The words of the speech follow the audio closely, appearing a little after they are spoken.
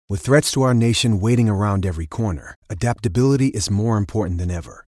With threats to our nation waiting around every corner, adaptability is more important than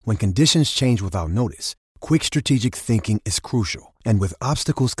ever. When conditions change without notice, quick strategic thinking is crucial. And with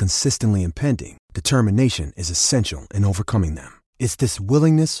obstacles consistently impending, determination is essential in overcoming them. It's this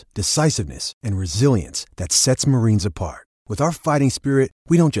willingness, decisiveness, and resilience that sets Marines apart. With our fighting spirit,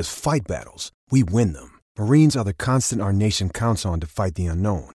 we don't just fight battles, we win them. Marines are the constant our nation counts on to fight the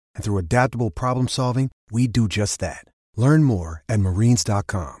unknown. And through adaptable problem solving, we do just that. Learn more at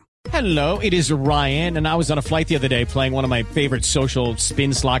marines.com. Hello, it is Ryan, and I was on a flight the other day playing one of my favorite social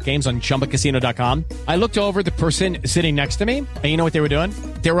spin slot games on ChumbaCasino.com. I looked over at the person sitting next to me, and you know what they were doing?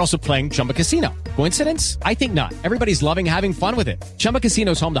 They were also playing Chumba Casino. Coincidence? I think not. Everybody's loving having fun with it. Chumba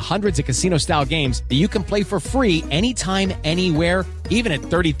Casino is home to hundreds of casino-style games that you can play for free anytime, anywhere, even at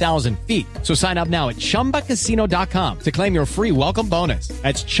 30,000 feet. So sign up now at ChumbaCasino.com to claim your free welcome bonus.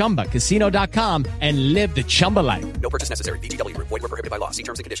 That's ChumbaCasino.com and live the Chumba life. No purchase necessary. VGW. Void were prohibited by law. See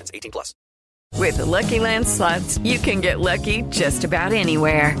terms and conditions. 18+. With the Lucky Land Slots, you can get lucky just about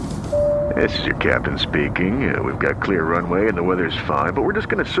anywhere. This is your captain speaking. We've got clear runway and the weather's fine, but we're just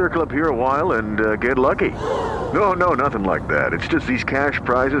going to circle up here a while and get lucky. No, nothing like that. It's just these cash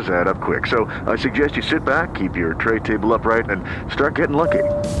prizes add up quick. So I suggest you sit back, keep your tray table upright, and start getting lucky.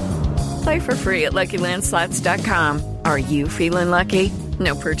 Play for free at LuckyLandSlots.com. Are you feeling lucky?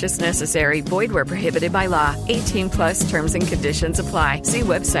 No purchase necessary. Void where prohibited by law. 18+ terms and conditions apply. See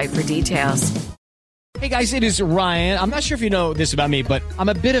website for details. Hey guys, it is Ryan. I'm not sure if you know this about me, but I'm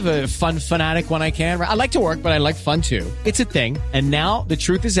a bit of a fun fanatic when I can. I like to work, but I like fun too. It's a thing. And now the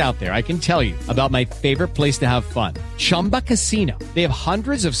truth is out there. I can tell you about my favorite place to have fun. Chumba Casino. They have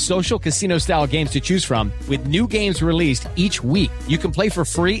hundreds of social casino style games to choose from with new games released each week. You can play for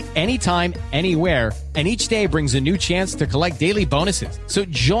free anytime, anywhere. And each day brings a new chance to collect daily bonuses. So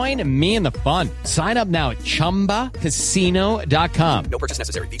join me in the fun. Sign up now at ChumbaCasino.com. No purchase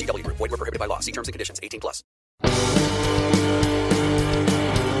necessary. VGW. Void were prohibited by law. See terms and conditions. 18+.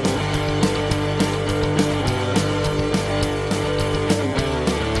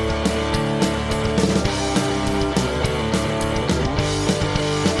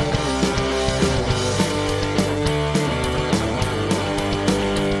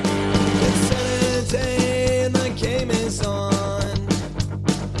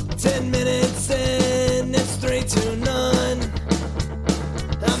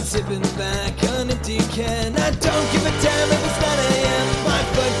 Sipping back on a can. I don't give a damn if it's 9 a.m. My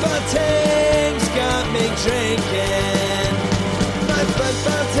football team's got me drinking. My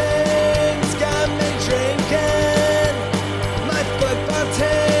football team's got me drinking. My football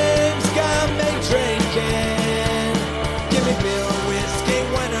team's got me drinking. Give me beer or whiskey,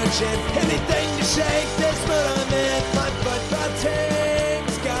 wine or gin, anything to shake this mood I'm in. My football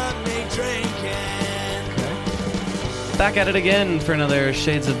team's got me drinking. Back at it again for another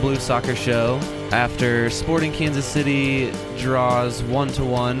Shades of Blue soccer show. After Sporting Kansas City draws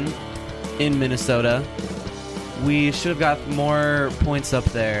 1-1 in Minnesota, we should have got more points up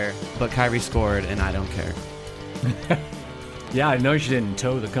there, but Kyrie scored, and I don't care. Yeah, I know you didn't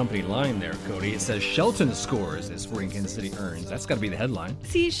toe the company line there, Cody. It says Shelton scores as Sporting Kansas City earns. That's got to be the headline.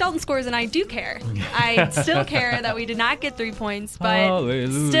 See, Shelton scores, and I do care. I still care that we did not get 3 points, but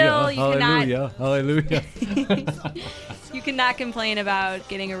hallelujah, still, you hallelujah. You cannot complain about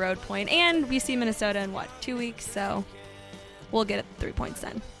getting a road point. And we see Minnesota in, 2 weeks? So we'll get 3 points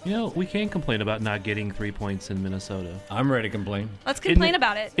then. You know, we can complain about not getting 3 points in Minnesota. I'm ready to complain. Let's complain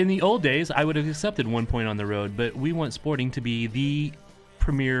about it. In the old days, I would have accepted 1 point on the road, but we want Sporting to be the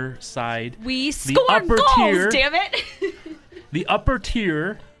premier side. We score goals, damn it! The upper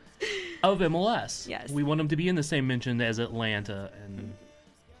tier of MLS. Yes. We want them to be in the same mention as Atlanta and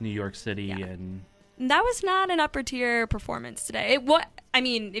New York City and... That was not an upper tier performance today.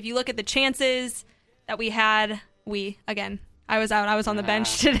 If you look at the chances that we had, I was out. I was on the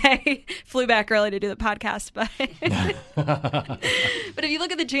bench today. Flew back early to do the podcast, but if you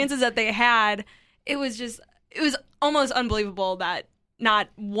look at the chances that they had, it was almost unbelievable that not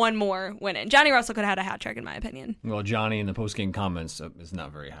one more went in. Johnny Russell could have had a hat trick, in my opinion. Well, Johnny in the post-game comments is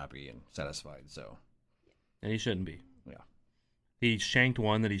not very happy and satisfied. So, and he shouldn't be. Yeah, he shanked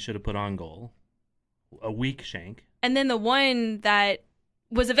one that he should have put on goal. A weak shank. And then the one that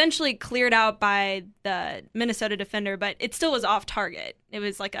was eventually cleared out by the Minnesota defender, but it still was off target. It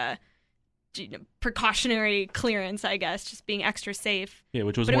was like a precautionary clearance, I guess, just being extra safe. Yeah,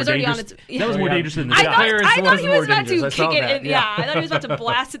 which was more dangerous. That was more dangerous than the shot. I thought he was about to kick it in. Yeah, I thought he was about to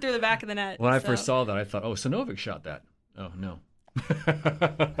blast it through the back of the net. When I first saw that, I thought, Sinovic shot that. Oh, no.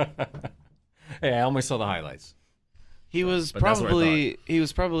 Hey, I only saw the highlights. He was probably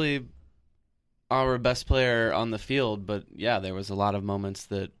our best player on the field, but yeah, there was a lot of moments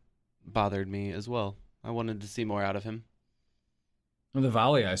that bothered me as well. I wanted to see more out of him. Well, the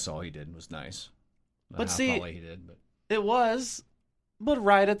volley I saw he did was nice. But half see, volley he did, but it was, but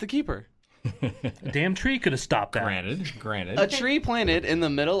right at the keeper. A damn tree could have stopped that. Granted. A tree planted in the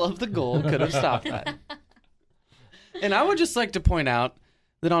middle of the goal could have stopped that. And I would just like to point out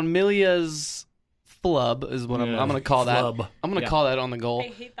that on Milia's flub is what I'm going to call flub. that. I'm going to call that on the goal. I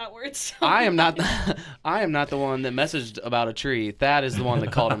hate that word so I am not. much. I am not the one that messaged about a tree. Thad is the one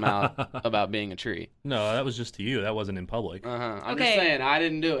that called him out about being a tree. No, that was just to you. That wasn't in public. I'm Okay. just saying, I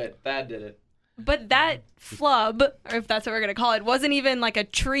didn't do it. Thad did it. But that flub, or if that's what we're going to call it, wasn't even like a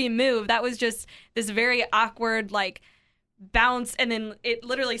tree move. That was just this very awkward, like, bounce, and then it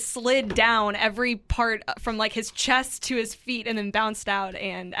literally slid down every part from, like, his chest to his feet and then bounced out,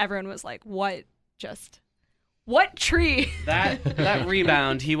 and everyone was like, what tree? That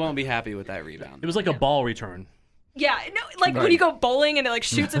rebound, he won't be happy with that rebound. It was like a ball return. Yeah, no, like when you go bowling and it, like,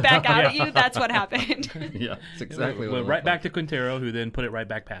 shoots it back out at you, that's what happened. Yeah, that's exactly what Went it right looked back to Quintero, who then put it right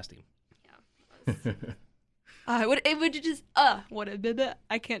back past him. It would just would have been that.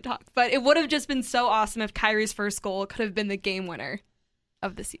 I can't talk, but it would have just been so awesome if Kyrie's first goal could have been the game winner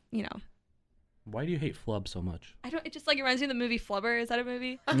of the Why do you hate flub so much? I don't. It just like reminds me of the movie Flubber. Is that a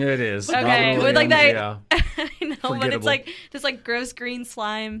movie? like. It is. Okay, Robin with like that. Williams, yeah. I know, but it's Forgettable. like this like gross green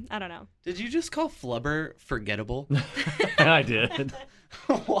slime. I don't know. Did you just call Flubber forgettable? I did.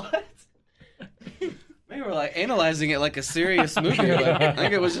 What? Maybe we're like analyzing it like a serious movie, but I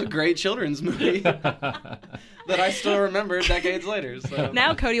think it was a great children's movie that I still remember decades later. So.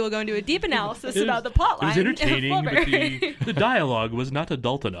 Now Cody will go into a deep analysis about the plot It was line. entertaining, of but Flubber. the dialogue was not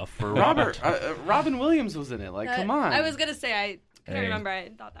adult enough for Robin Williams was in it. Like, come on. I was gonna say I couldn't Hey. remember. I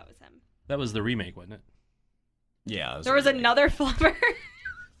thought that was him. That was the remake, wasn't it? Yeah. There was another Flubber.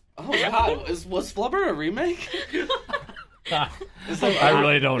 Oh God, was Flubber a remake? I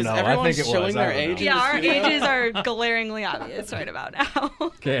really don't Is know. I everyone think it was. showing their I don't know. age? Yeah, our studio? ages are glaringly obvious right about now.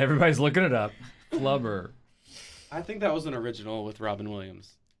 Okay, everybody's looking it up. Flubber. I think that was an original with Robin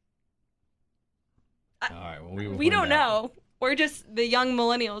Williams. All right. Well, we will We find don't out. know. We're just the young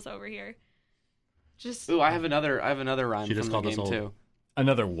millennials over here. Just Ooh, I have another rhyme She just from the called us game old. too.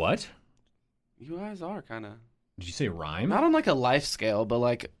 Another what? You guys are kind of Did you say rhyme? not on like a life scale, but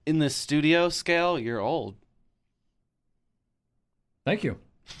like in the studio scale, you're old. Thank you.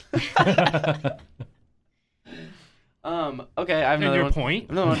 Okay, I have And another your one. point?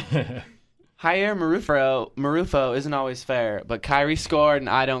 Another one. Jair Marufo isn't always fair, but Kyrie scored and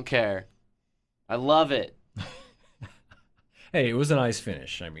I don't care. I love it. Hey, it was a nice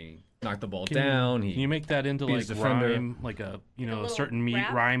finish. I mean, knocked the ball down. Can you make that into beat like his defender. rhyme, like a a little certain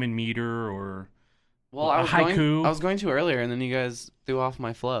rap? rhyme and meter, or Well, a I was haiku? I was going to earlier, and then you guys threw off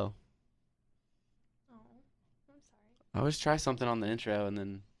my flow. I always try something on the intro, and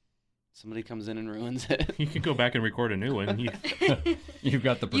then somebody comes in and ruins it. you could go back and record a new one. You've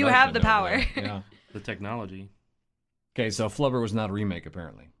got the You have the production over power. there. Yeah. The technology. Okay, so Flubber was not a remake,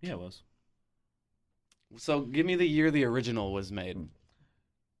 apparently. Yeah, it was. So give me the year the original was made.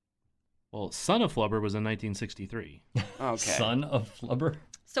 Well, Son of Flubber was in 1963. Okay. Son of Flubber?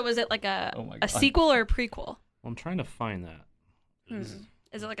 so is it like a Oh my a God. sequel or a prequel? Well, I'm trying to find that.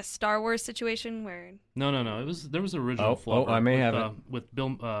 Is it like a Star Wars situation where No. There was an original Flubber. I may with, have it. with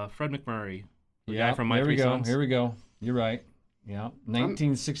Fred McMurray, the Yeah, guy from My here Three we go. Sons. Here we go. You're right. Yeah,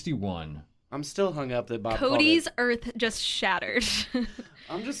 1961. I'm still hung up that Bob Cody's called Earth just shattered? it.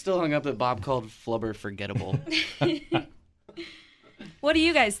 I'm just still hung up that Bob called Flubber forgettable. What do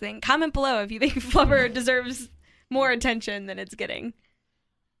you guys think? Comment below if you think Flubber deserves more attention than it's getting.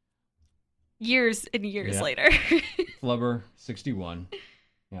 Years and years Yeah. later. Flubber, 61.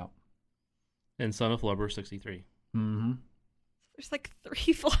 Yeah. And Son of Flubber, 63. Mm-hmm. There's like 3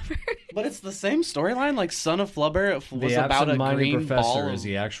 Flubbers. But it's the same storyline. Like Son of Flubber was The about a Absent-Minded green Professor ball. is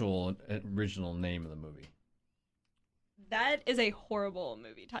the actual original name of the movie. That is a horrible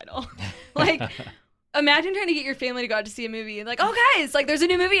movie title. Like, imagine trying to get your family to go out to see a movie and like, oh guys, like there's a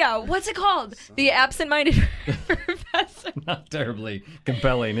new movie out. What's it called? The Absent-Minded Professor. Not terribly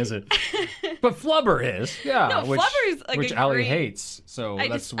compelling, is it? But Flubber is. Yeah. No, which, Flubber's like which a Allie great- hates. So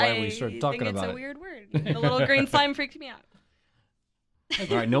that's why we started talking think about it's it. a weird word. The little green slime freaked me out.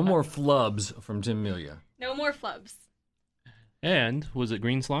 All right, no more flubs from Tim Melia. No more flubs. And was it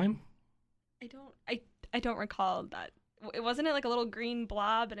Green Slime? I don't recall that. It wasn't it like a little green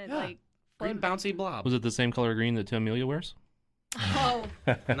blob and it Yeah. like Green bouncy blob. Was it the same color green that Tim Amelia wears? Oh,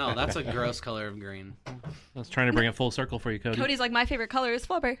 No, that's a gross color of green. I was trying to bring it full circle for you, Cody. Cody's like my favorite color is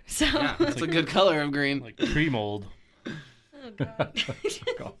flubber. So Yeah, that's a good color of green. Like tree mold. oh god.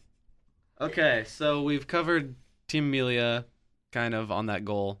 Okay, so we've covered Team Amelia kind of on that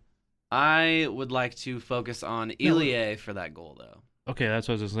goal. I would like to focus on Ilie for that goal, though. Okay, that's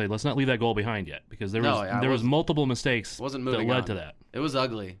what I was going to say. Let's not leave that goal behind yet, because there was multiple mistakes that led to that. It was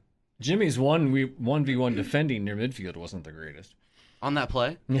ugly. Jimmy's 1v1 defending near midfield wasn't the greatest. On that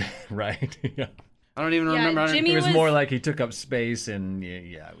play? Right. Yeah. I don't even remember. Jimmy it was more like he took up space and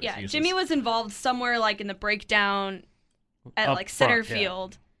Jimmy was involved somewhere like in the breakdown at Up like center front,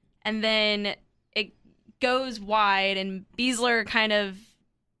 field, and then it goes wide, and Beasler kind of Has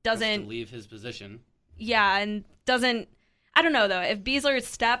doesn't to leave his position. Yeah, and doesn't. I don't know though. If Beasler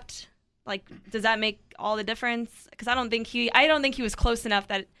stepped, like, does that make all the difference? Because I don't think he was close enough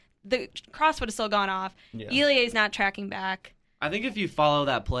that the cross would have still gone off. Yeah. Ilie's not tracking back. I think if you follow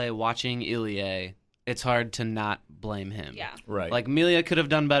that play, watching Ilie, it's hard to not blame him. Yeah. Right. Like, Melia could have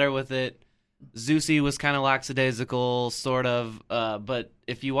done better with it. Zusi was kind of lackadaisical, sort of. But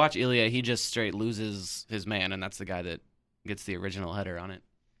if you watch Ilie, he just straight loses his man, and that's the guy that gets the original header on it.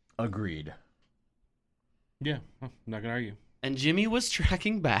 Agreed. Yeah, I'm not going to argue. And Jimmy was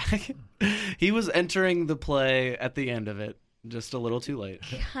tracking back. He was entering the play at the end of it, just a little too late.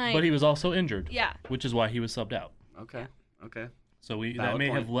 But he was also injured. Yeah. Which is why he was subbed out. Okay. So that Valid may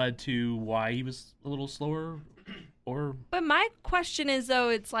point. have led to why he was a little slower, or But my question is, though,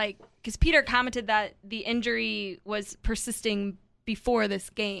 it's like, because Peter commented that the injury was persisting before this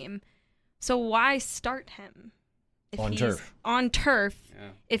game. So why start him? If On he's turf. On turf,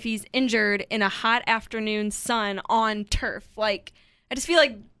 if he's injured in a hot afternoon sun on turf. Like, I just feel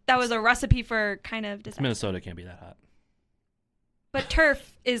like that was a recipe for kind of disaster. Minnesota can't be that hot. But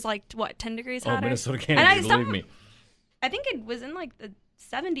turf is like, what, 10 degrees hotter? Minnesota can't, believe me. I think it was in like the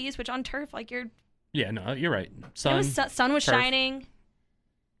 70s, which on turf, like Yeah, no, you're right. Sun was turf. shining.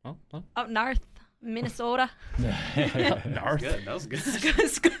 Oh. Up north, Minnesota. North. Good. That was good.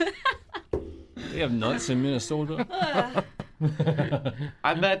 It's good. They have nuts in Minnesota.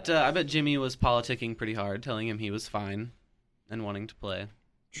 I bet Jimmy was politicking pretty hard, telling him he was fine and wanting to play.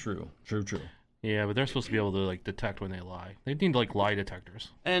 True. Yeah, but they're supposed to be able to like detect when they lie. They need like lie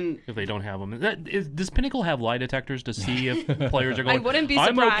detectors. And if they don't have them, does Pinnacle have lie detectors to see if players are going? I wouldn't be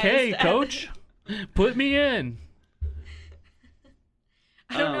surprised. I'm okay, coach. Put me in.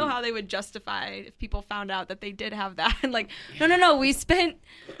 I don't know how they would justify if people found out that they did have that. Like, no, we spent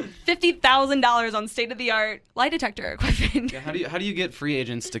 $50,000 on state-of-the-art lie detector equipment. yeah, how do you get free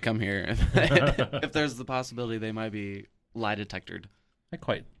agents to come here if there's the possibility they might be lie detected? I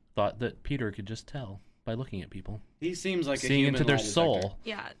quite thought that Peter could just tell by looking at people. He seems like seeing a human into their lie soul. detector.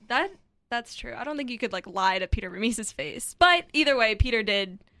 Yeah, that's true. I don't think you could like lie to Peter Remise's face. But either way, Peter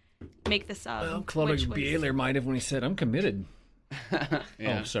did make this up. Well, Claude Bieler might have when he said, "I'm committed."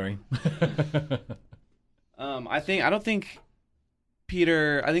 Yeah. Oh, sorry. I don't think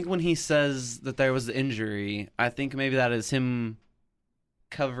Peter. I think when he says that there was the injury, I think maybe that is him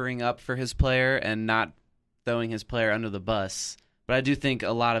covering up for his player and not throwing his player under the bus. But I do think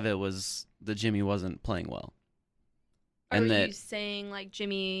a lot of it was that Jimmy wasn't playing well. Are you saying like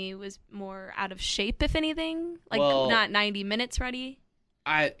Jimmy was more out of shape, if anything, like not 90 minutes ready?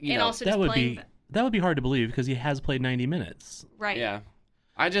 Also that would be hard to believe because he has played 90 minutes. Right. Yeah.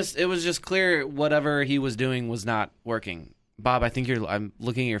 It was just clear whatever he was doing was not working. Bob, I'm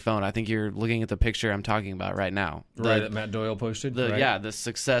looking at your phone. I think you're looking at the picture I'm talking about right now. That Matt Doyle posted? Right? Yeah, the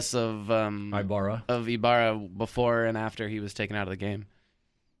success of Ibarra before and after he was taken out of the game.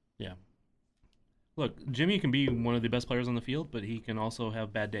 Yeah. Look, Jimmy can be one of the best players on the field, but he can also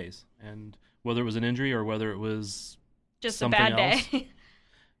have bad days. And whether it was an injury or whether it was just something a bad else, day.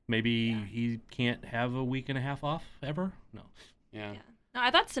 maybe he can't have a week and a half off ever. No. Yeah. No, I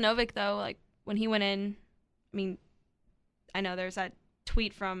thought Sinovic, though, like when he went in, I mean, I know there's that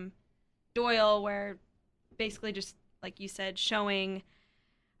tweet from Doyle where basically just, like you said, showing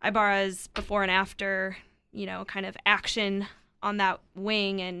Ibarra's before and after, kind of action on that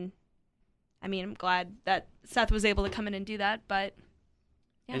wing. And, I mean, I'm glad that Seth was able to come in and do that. But,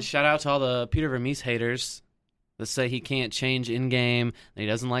 yeah. And shout out to all the Peter Vermees haters that say he can't change in-game, and he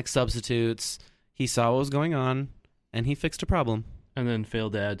doesn't like substitutes. He saw what was going on, and he fixed a problem. And then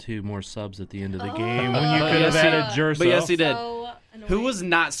failed to add 2 more subs at the end of the game when you could have added Jerso. But yes, he did. So Who was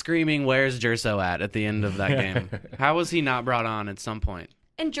not screaming, "Where's Jerso at the end of that game? How was he not brought on at some point?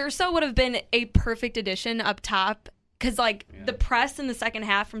 And Jerso would have been a perfect addition up top because, the press in the second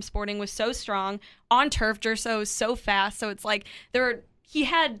half from Sporting was so strong. On turf, Jerso is so fast. So it's like that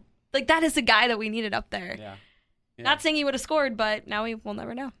is the guy that we needed up there. Yeah. Not saying he would have scored, but now we'll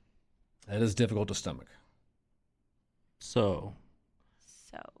never know. That is difficult to stomach. So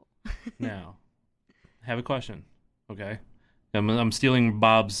now, I have a question. Okay, I'm stealing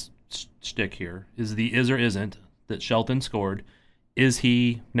Bob's shtick here. Is or isn't that Shelton scored is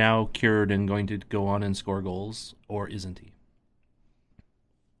he now cured and going to go on and score goals, or isn't he?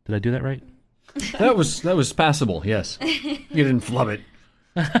 Did I do that right? That was passable. Yes, you didn't flub it.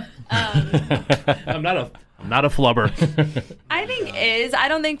 I'm not a flubber. I think I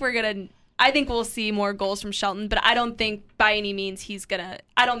don't think I think we'll see more goals from Shelton, but I don't think by any means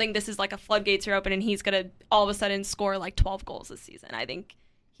I don't think this is like a floodgates are open and he's gonna all of a sudden score like 12 goals this season. I think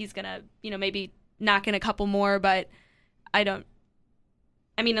he's gonna, maybe knock in a couple more, but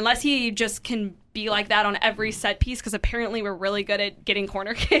unless he just can be like that on every set piece, because apparently we're really good at getting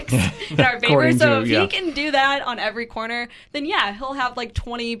corner kicks in our favor. So if he can do that on every corner, then yeah, he'll have like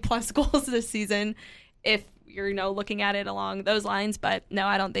 20 plus goals this season if you're looking at it along those lines. But no,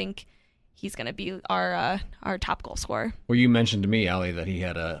 I don't think he's going to be our top goal scorer. Well, you mentioned to me, Allie, that he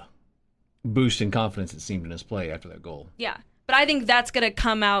had a boost in confidence, it seemed, in his play after that goal. Yeah, but I think that's going to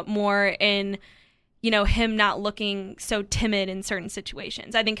come out more in him not looking so timid in certain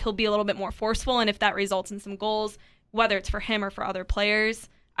situations. I think he'll be a little bit more forceful, and if that results in some goals, whether it's for him or for other players,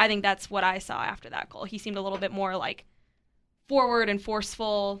 I think that's what I saw after that goal. He seemed a little bit more like forward and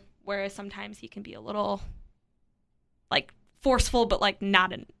forceful, whereas sometimes he can be a little like forceful, but like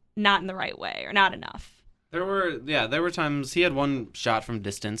not in the right way or not enough. There were times he had one shot from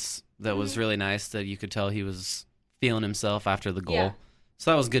distance that was really nice that you could tell he was feeling himself after the goal. Yeah. So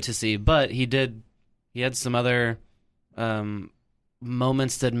that was good to see, but he had some other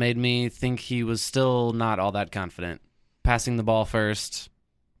moments that made me think he was still not all that confident. Passing the ball first.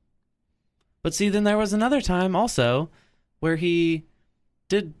 But see, then there was another time also where he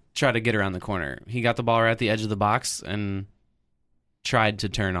did try to get around the corner. He got the ball right at the edge of the box and tried to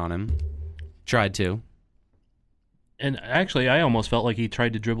turn on him. Tried to. And actually, I almost felt like he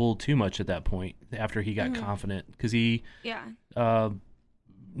tried to dribble too much at that point after he got confident. Because he... Yeah.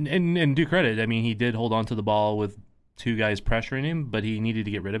 And do credit, I mean, he did hold on to the ball with two guys pressuring him, but he needed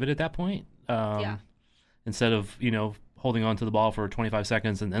to get rid of it at that point. Instead of, holding on to the ball for 25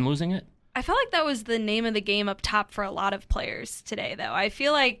 seconds and then losing it. I felt like that was the name of the game up top for a lot of players today, though. I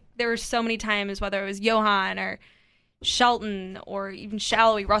feel like there were so many times, whether it was Johan or Shelton or even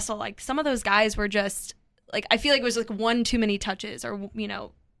Shallowy, Russell, like some of those guys were just, like, I feel like it was like one too many touches or,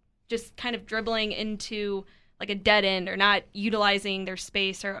 just kind of dribbling into like a dead end or not utilizing their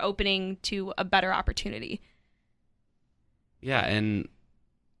space or opening to a better opportunity. Yeah, and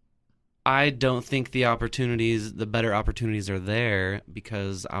I don't think the better opportunities are there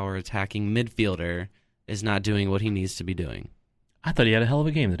because our attacking midfielder is not doing what he needs to be doing. I thought he had a hell of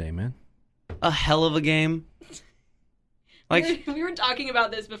a game today, man. A hell of a game? Like we were talking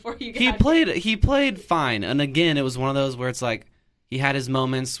about this before you got He played fine. And again, it was one of those where it's like he had his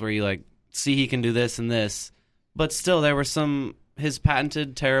moments where you like see he can do this and this. But still, there were his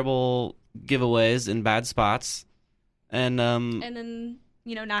patented terrible giveaways in bad spots. And then,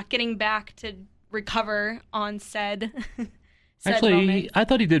 not getting back to recover on said Actually, moment. I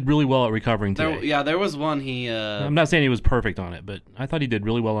thought he did really well at recovering today. There was one I'm not saying he was perfect on it, but I thought he did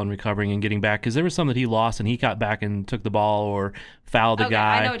really well on recovering and getting back because there was some that he lost and he got back and took the ball or fouled a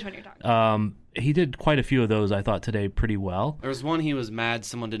guy. I know which one you're talking about. He did quite a few of those, I thought, today pretty well. There was one he was mad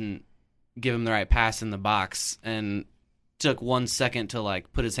someone didn't give him the right pass in the box and took 1 second to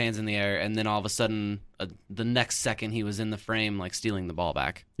like put his hands in the air, and then all of a sudden the next second he was in the frame like stealing the ball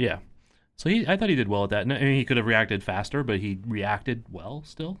back. Yeah. So I thought he did well at that. I mean, he could have reacted faster, but he reacted well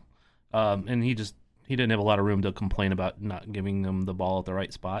still. And he didn't have a lot of room to complain about not giving him the ball at the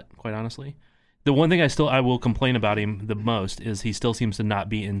right spot, quite honestly. The one thing I will complain about him the most is he still seems to not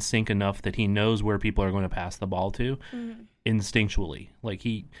be in sync enough that he knows where people are going to pass the ball to instinctually. Like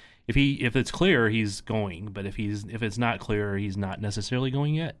if it's clear, he's going, but if it's not clear, he's not necessarily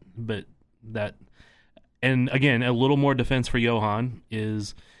going yet. But and again, a little more defense for Johan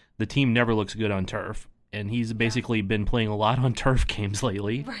is the team never looks good on turf, and he's basically been playing a lot on turf games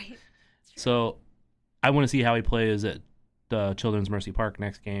lately. Right. So I want to see how he plays at Children's Mercy Park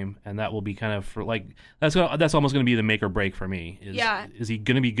next game, and that will be kind of for like that's almost going to be the make or break for me. Is he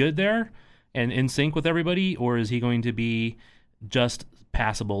going to be good there and in sync with everybody, or is he going to be just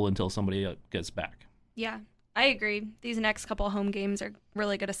passable until somebody gets back? Yeah, I agree. These next couple of home games are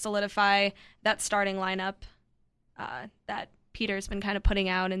really going to solidify that starting lineup that Peter's been kind of putting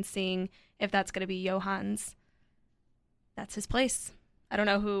out and seeing if that's going to be Johan's. That's his place. I don't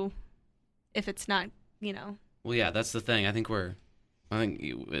know if it's not, Well, yeah, that's the thing. I think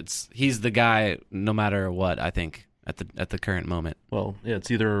he's the guy no matter what, I think, at the current moment. Well, yeah,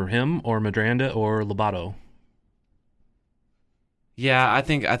 it's either him or Madranda or Lobato. Yeah, I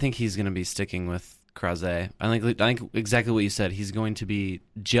think he's going to be sticking with Krause. I think exactly what you said. He's going to be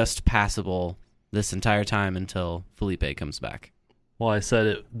just passable this entire time until Felipe comes back. Well, I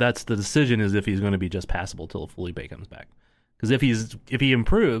said that's the decision is if he's going to be just passable till Felipe comes back. Because if he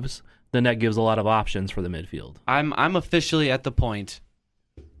improves, then that gives a lot of options for the midfield. I'm officially at the point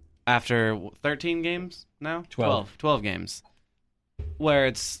after 13 games now? 12 games.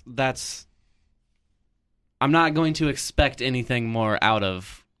 Where I'm not going to expect anything more out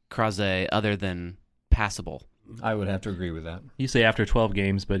of Krause other than passable. I would have to agree with that. You say after 12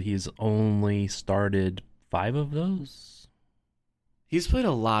 games, but he's only started 5 of those? He's played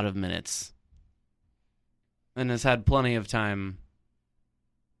a lot of minutes and has had plenty of time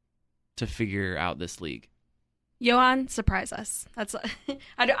to figure out this league. Johan, surprise us. That's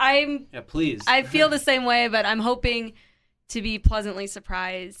I'm. Yeah, please. I feel the same way, but I'm hoping to be pleasantly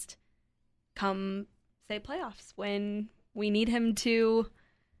surprised come, say, playoffs when we need him to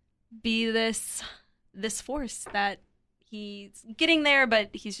be this force that he's getting there,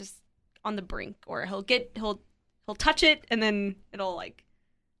 but he's just on the brink, or he'll touch it and then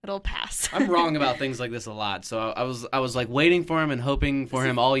it'll pass. I'm wrong about things like this a lot, so I was like waiting for him and hoping for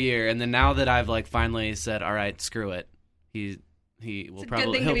him all year, and then now that I've like finally said, all right, screw it, he'll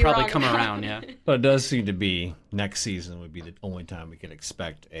probably come around, yeah. But it does seem to be next season would be the only time we can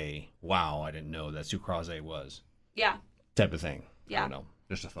expect a wow, I didn't know that's who Krause was. Yeah. Type of thing. Yeah. I don't know.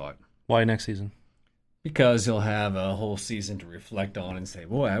 Just a thought. Why next season? Because he'll have a whole season to reflect on and say,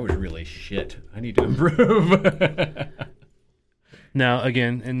 boy, I was really shit. I need to improve. Now,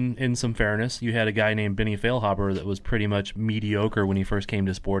 again, in some fairness, you had a guy named Benny Feilhaber that was pretty much mediocre when he first came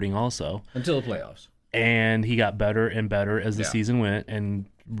to Sporting also. Until the playoffs. And he got better and better as the season went and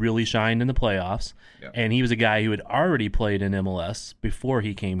really shined in the playoffs. Yeah. And he was a guy who had already played in MLS before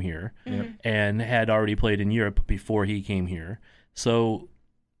he came here and had already played in Europe before he came here. So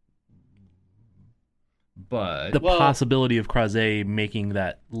the possibility of Krause making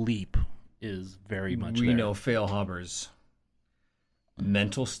that leap is very much there. We know Feilhaber's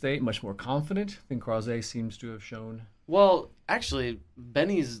mental state, much more confident than Krause seems to have shown. Well, actually,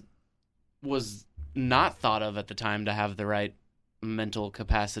 Benny's was not thought of at the time to have the right mental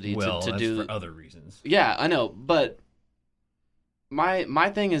capacity to do for other reasons. Yeah, I know, but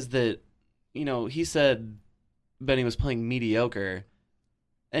my thing is that, you know, he said Benny was playing mediocre.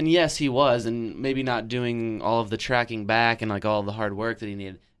 And yes, he was, and maybe not doing all of the tracking back and like all of the hard work that he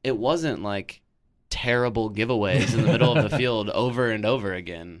needed. It wasn't like terrible giveaways in the middle of the field over and over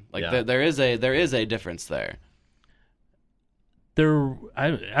again. Like there is a difference there.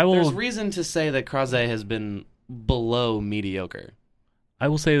 There's reason to say that Krause has been below mediocre. I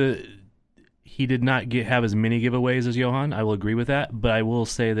will say that he did not have as many giveaways as Johan. I will agree with that, but I will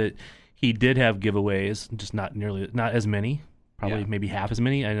say that he did have giveaways, just not as many. Probably maybe half as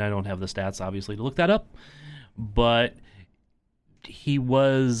many, and I don't have the stats, obviously, to look that up. But he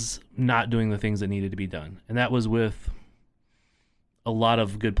was not doing the things that needed to be done. And that was with a lot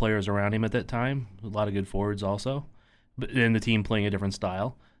of good players around him at that time, a lot of good forwards also, and the team playing a different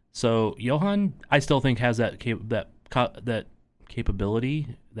style. So Johan, I still think, has that capability,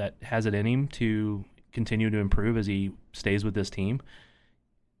 that has it in him to continue to improve as he stays with this team.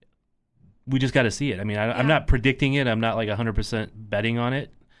 We just got to see it. I mean, I'm not predicting it. I'm not like 100% betting on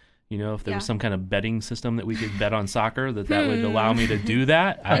it. You know, if there was some kind of betting system that we could bet on soccer that would allow me to do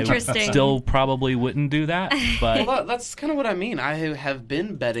that, I still probably wouldn't do that. But well, that's kind of what I mean. I have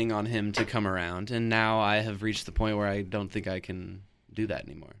been betting on him to come around, and now I have reached the point where I don't think I can do that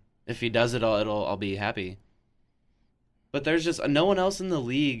anymore. If he does it, I'll be happy. But there's just no one else in the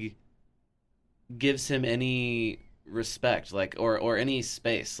league gives him any respect, like or any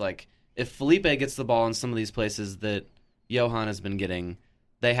space, like. If Felipe gets the ball in some of these places that Johan has been getting,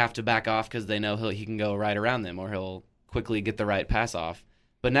 they have to back off because they know he can go right around them or he'll quickly get the right pass off.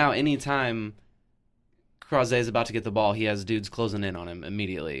 But now anytime Krause is about to get the ball, he has dudes closing in on him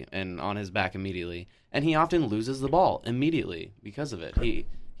immediately and on his back immediately. And he often loses the ball immediately because of it.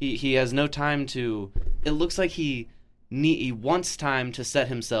 He has no time to... It looks like he wants time to set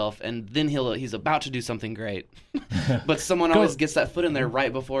himself, and then he's about to do something great. But someone always gets that foot in there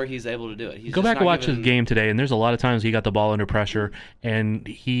right before he's able to do it. Go back and watch his game today, and there's a lot of times he got the ball under pressure, and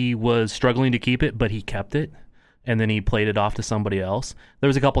he was struggling to keep it, but he kept it, and then he played it off to somebody else. There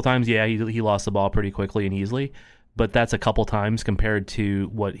was a couple times, he lost the ball pretty quickly and easily, but that's a couple times compared to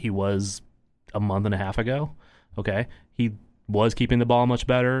what he was a month and a half ago. Okay? He was keeping the ball much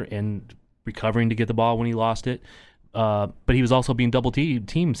better and recovering to get the ball when he lost it. But he was also being double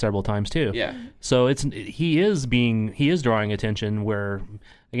teamed several times too. Yeah. So he is drawing attention where,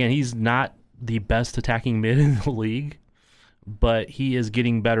 again, he's not the best attacking mid in the league, but he is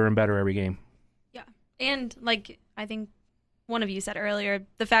getting better and better every game. Yeah. And like I think one of you said earlier,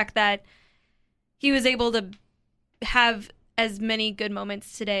 the fact that he was able to have as many good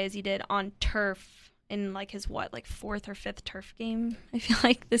moments today as he did on turf in like his fourth or fifth turf game. I feel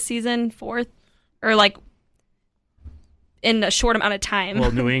like this season, fourth, or like in a short amount of time.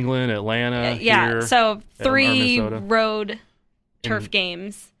 Well, New England, Atlanta, yeah. here, So 3 Minnesota. road turf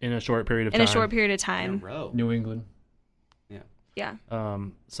games in a short period of in time. a short period of time. New England. Yeah.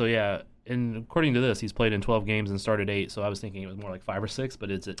 So yeah, and according to this, he's played in 12 games and started 8. So I was thinking it was more like 5 or 6, but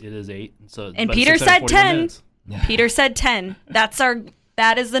it is 8. So And but Peter said 641 10. minutes. Peter said 10.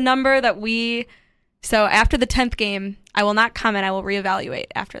 That is the number that we. So after the 10th game, I will not comment. I will reevaluate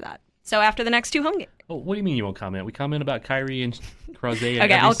after that. So after the next 2 home games. Oh, what do you mean you won't comment? We comment about Kyrie and Crozet.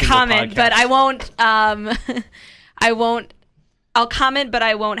 Okay, I'll comment, but I won't. I won't. I'll comment, but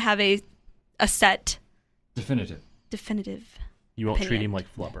I won't have a set Definitive. You won't treat opinion. him like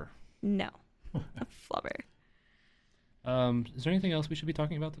Flubber. No, a flubber. Is there anything else we should be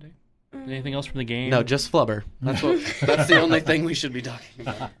talking about today? Anything else from the game? No, just Flubber. That's the only thing we should be talking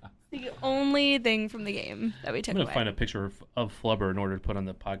about. The only thing from the game that we I'm took going away. to find a picture of Flubber in order to put on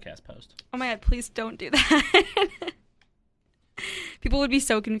the podcast post. Oh my god, please don't do that. People would be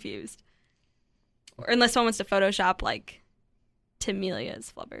so confused. Or unless someone wants to Photoshop like Tim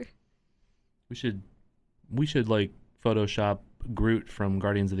Melia's flubber. We should like Photoshop Groot from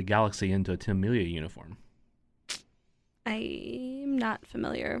Guardians of the Galaxy into a Tim Melia uniform. I'm not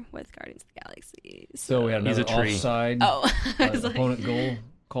familiar with Guardians of the Galaxy. So we had He's another a tree. offside. Oh, I was like, Opponent goal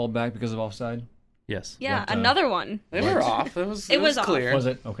called back because of offside. Yes. yeah, But, another one. They were off. It was off. clear. Was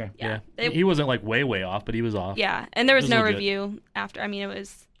it? Okay. Yeah. He wasn't like way off, but he was off. Yeah, and there was It was no legit. review after. I mean, it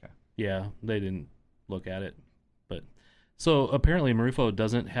was. Yeah, they didn't look at it. But so apparently Marufo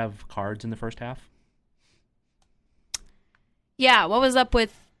doesn't have cards in the first half. Yeah, what was up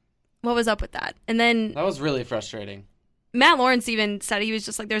with that? And then That was really frustrating. Matt Lawrence even said he was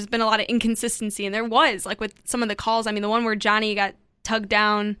just like, there's been a lot of inconsistency, and there was, like, with some of the calls. I mean, the one where Johnny got tugged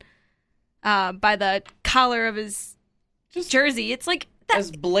down by the collar of his jersey. It's like that.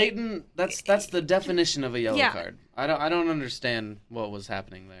 As blatant. That's the definition of a yellow Yeah. card. I don't understand what was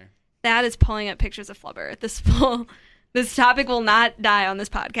happening there. That is pulling up pictures of Flubber. This topic will not die on this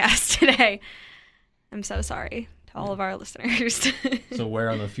podcast today. I'm so sorry to all of our listeners. So where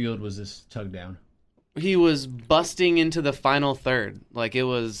on the field was this tug down? He was busting into the final third. Like it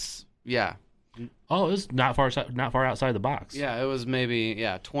was, yeah. Oh, it was not far outside the box. Yeah, it was maybe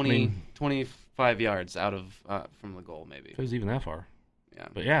 20, 25 yards out of from the goal, maybe. If it was even that far. Yeah.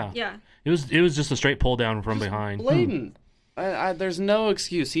 But yeah. Yeah. It was just a straight pull down from behind. Blatant. There's no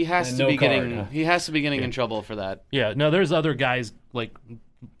excuse. He has And to no be card, getting. huh? He has to be getting in trouble for that. Yeah, no, there's other guys like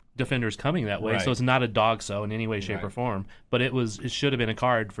defenders coming that way, Right. so it's not a dog so in any way, shape, or Right. form. But it should have been a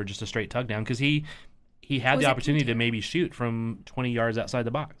card for just a straight tug down because he had Was the it opportunity to maybe shoot from 20 yards outside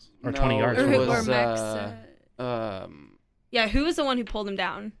the box or 20 yards. It from Or the who- or box. Max, yeah, who was the one who pulled him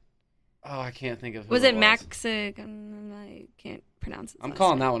down? I can't think of. Who Was it it Max? I can't pronounce it. I'm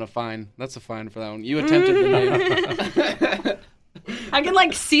calling that one a fine. That's a fine for that one. You attempted the name. I can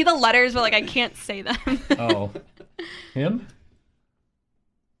like see the letters, but like I can't say them. Oh. Him?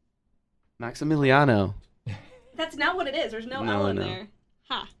 Maximiliano. That's not what it is. There's no No, L I in know. there.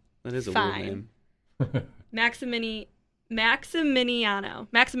 Huh. That is a Fine. weird name. Maximiliano.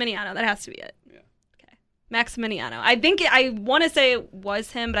 That has to be it. Yeah. Okay. Maximiliano. I want to say it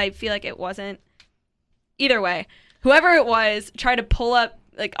was him, but I feel like it wasn't. Either way, whoever it was tried to pull up,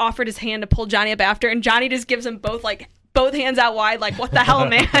 like offered his hand to pull Johnny up after, and Johnny just gives him both hands out wide, like, what the hell,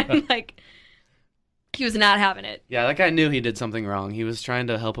 man? Like, he was not having it. Yeah, that guy knew he did something wrong. He was trying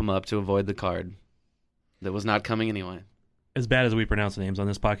to help him up to avoid the card that was not coming anyway. As bad as we pronounce names on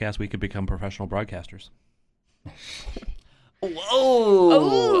this podcast, we could become professional broadcasters.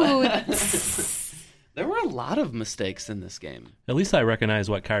 Whoa! Ooh. There were a lot of mistakes in this game. At least I recognize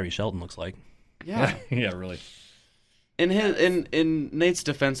what Kyrie Shelton looks like. Yeah. Yeah, really. In Nate's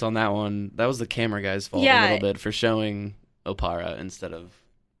defense on that one, that was the camera guy's fault Yeah. a little bit for showing Opara instead of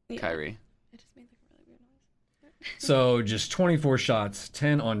Kyrie. I just made like a really weird noise. So just 24 shots,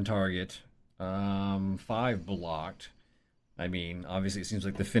 10 on target, 5 blocked. I mean, obviously it seems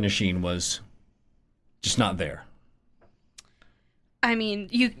like the finishing was just not there. I mean,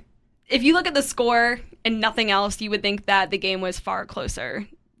 if you look at the score and nothing else, you would think that the game was far closer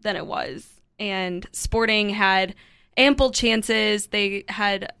than it was. And Sporting had ample chances. They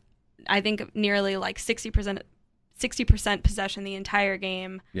had, I think, nearly like 60% possession the entire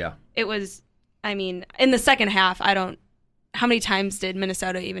game. Yeah. It was, I mean, in the second half, how many times did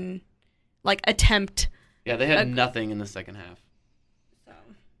Minnesota even like attempt? Yeah, they had nothing in the second half. So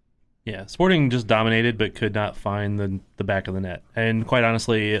Yeah, Sporting just dominated but could not find the back of the net. And quite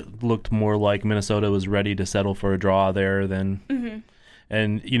honestly, it looked more like Minnesota was ready to settle for a draw there than... Mm-hmm.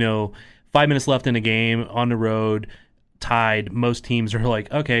 And, 5 minutes left in the game, on the road, tied. Most teams are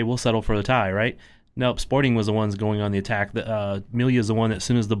like, okay, we'll settle for the tie, right? Nope, Sporting was the ones going on the attack. Milia's the one that as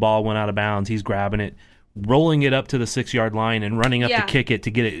soon as the ball went out of bounds, he's grabbing it, rolling it up to the 6-yard line and running up to kick it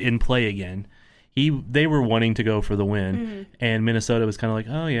to get it in play again. They were wanting to go for the win, and Minnesota was kind of like,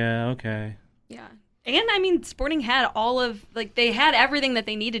 oh, yeah, okay. Yeah. And, Sporting had they had everything that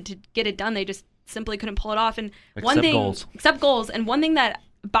they needed to get it done. They just simply couldn't pull it off. And except goals. And one thing that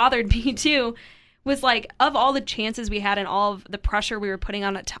bothered me, too, was, of all the chances we had and all of the pressure we were putting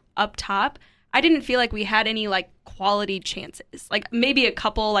on up top, I didn't feel like we had any, quality chances. Maybe a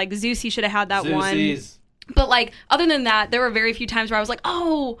couple, Zusi should have had that one. But, other than that, there were very few times where I was like,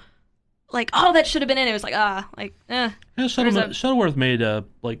 oh, that should have been in. It was Yeah, Shuttleworth made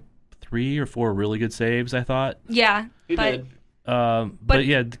 3 or 4 really good saves, I thought. Yeah, he did. But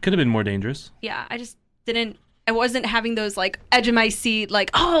yeah, it could have been more dangerous. Yeah, I wasn't having those edge of my seat,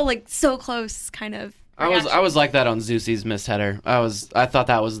 so close kind of. I was like that on Zusi's missed header. I thought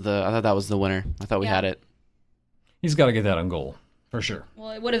that was the winner. I thought we had it. He's got to get that on goal for sure.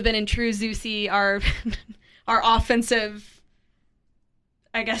 Well, it would have been in true Zusi, our offensive,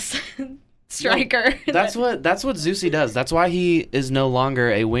 I guess, striker. No, that's what Zusi does. That's why he is no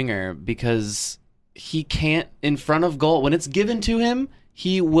longer a winger, because he can't, in front of goal, when it's given to him,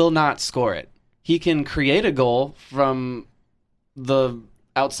 he will not score it. He can create a goal from the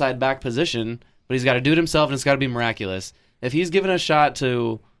outside back position, but he's got to do it himself, and it's got to be miraculous. If he's given a shot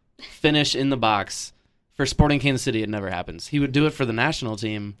to finish in the box for Sporting Kansas City, it never happens. He would do it for the national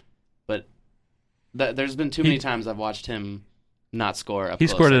team, but there's been too many times I've watched him not score. He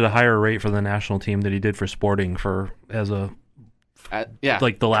scored at a higher rate for the national team than he did for Sporting the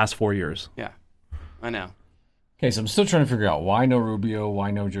last 4 years. Yeah, I know. Okay, so I'm still trying to figure out why no Rubio, why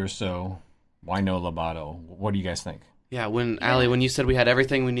no Gerso, why no Lobato. What do you guys think? Yeah, Allie, when you said we had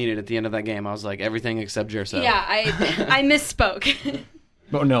everything we needed at the end of that game, I was like, everything except Gerso. Yeah, I misspoke.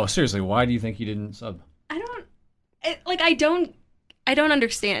 But no, seriously, why do you think he didn't sub? I don't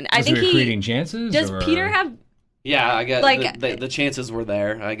understand. I think he creating chances. Does Peter have? Yeah, I guess the chances were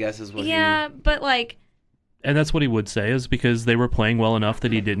there, I guess is what. Yeah, but and that's what he would say, is because they were playing well enough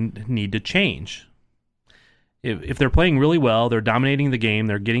that he didn't need to change. If they're playing really well, they're dominating the game,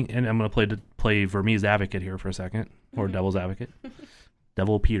 they're getting, and I'm going to play Vermees advocate here for a second, or devil's advocate.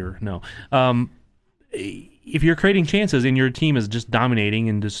 Devil Peter, no. If you're creating chances and your team is just dominating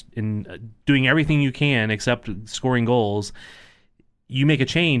and just doing everything you can except scoring goals, you make a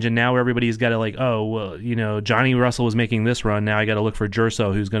change, and now everybody's got to Johnny Russell was making this run, now I got to look for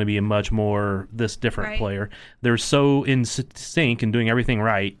Gerso, who's going to be a much more different player. They're so in sync and doing everything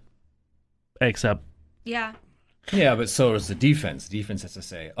right, except... Yeah. Yeah, but so is the defense. The defense has to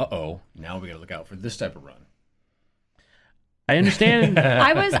say, now we got to look out for this type of run. I understand.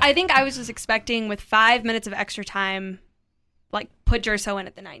 I think I was just expecting, with 5 minutes of extra time, put Gerso in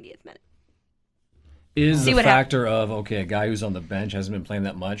at the 90th minute. Is the factor of, a guy who's on the bench, hasn't been playing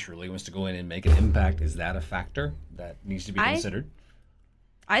that much, really wants to go in and make an impact, is that a factor that needs to be considered?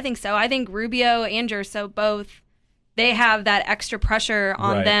 I think so. I think Rubio and Gerso both, they have that extra pressure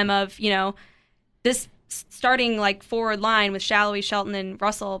on them of, this starting forward line with Shallowy, Shelton, and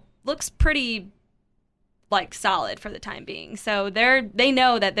Russell looks pretty solid for the time being. So they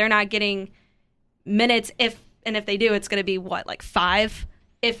know that they're not getting minutes, if they do, it's going to be 5,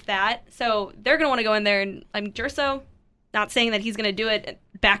 if that. So they're going to want to go in there, and Gerso, not saying that he's going to do it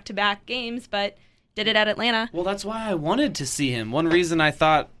back-to-back games, but did it at Atlanta. Well, that's why I wanted to see him. One reason I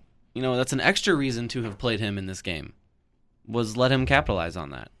thought, that's an extra reason to have played him in this game, was let him capitalize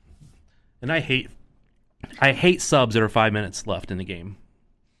on that. And I hate subs that are 5 minutes left in the game.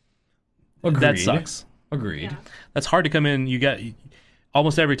 Agreed. That sucks. Agreed. Yeah. That's hard to come in. You got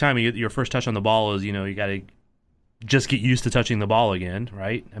almost every time your first touch on the ball is, you got to just get used to touching the ball again,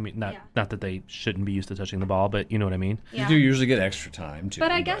 right? I mean, not that they shouldn't be used to touching the ball, but you know what I mean. Yeah. You do usually get extra time too.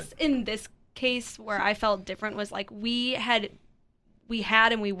 But I guess in this case, where I felt different was we had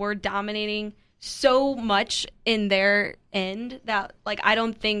and we were dominating so much in their end that I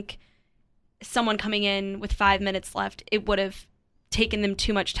don't think someone coming in with 5 minutes left, it would have taken them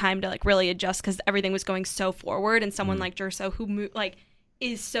too much time to really adjust, because everything was going so forward, and someone like Gerso, who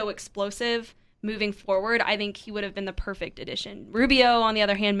is so explosive moving forward, I think he would have been the perfect addition. Rubio, on the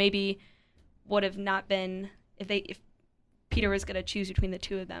other hand, maybe would have not been if Peter was going to choose between the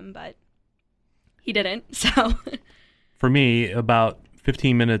two of them, but he didn't. So for me, about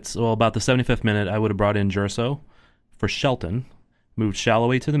 15 minutes, about the 75th minute, I would have brought in Gerso for Shelton, moved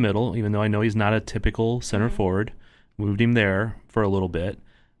Shalloway to the middle, even though I know he's not a typical center forward. Moved him there for a little bit.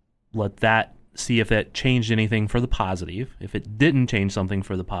 Let that see if that changed anything for the positive. If it didn't change something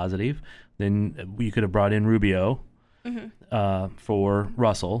for the positive, then we could have brought in Rubio for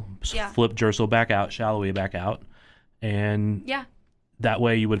Russell. Flip Jerso back out, Shalloway back out, and that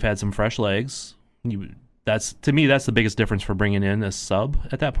way you would have had some fresh legs. To me, that's the biggest difference for bringing in a sub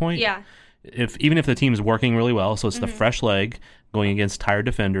at that point. Yeah. Even if the team's working really well, so it's the fresh leg going against tired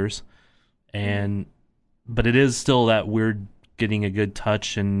defenders, but it is still that weird getting a good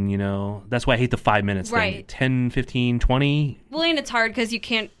touch, and that's why I hate the 5 minutes thing. 10, 15, 20. Well, and it's hard because you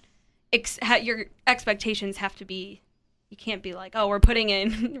can't your expectations have to be, you can't be like, oh, we're putting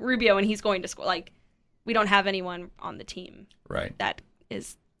in Rubio and he's going to score. Like, we don't have anyone on the team that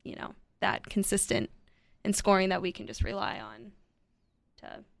is that consistent in scoring that we can just rely on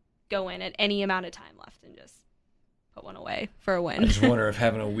to go in at any amount of time left and just put one away for a win. I just wonder if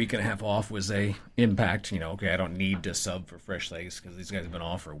having a week and a half off was a impact. Okay, I don't need to sub for fresh legs because these guys have been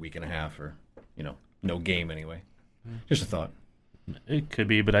off for a week and a half, or no game anyway. Just a thought. It could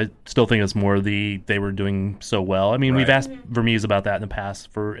be, but I still think it's more they were doing so well. I mean, we've asked Vermees about that in the past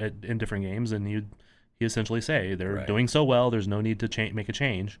in different games, and he essentially say they're doing so well. There's no need to make a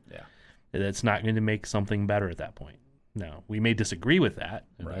change. Yeah, it's not going to make something better at that point. No, we may disagree with that,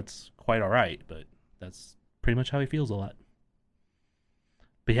 and that's quite all right, but that's pretty much how he feels a lot.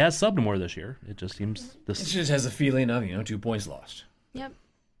 But he has subbed more this year. It just seems It just has a feeling of 2 points lost. Yep.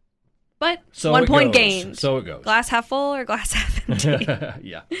 But so 1 point gained. So it goes. Glass half full or glass half empty.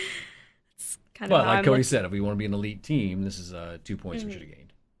 Yeah. It's kind of but like Cody said, if we want to be an elite team, this is 2 points we should have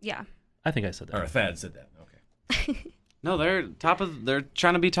gained. Yeah. I think I said that. Or Thad said that. Okay. No, they're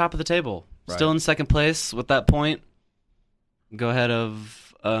trying to be top of the table. Still in second place with that point. Go ahead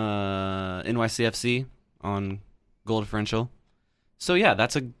of NYCFC on goal differential. So yeah,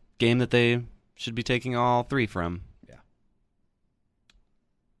 that's a game that they should be taking all 3 from. Yeah.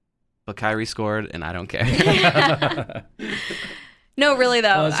 But Kyrie scored, and I don't care. No, really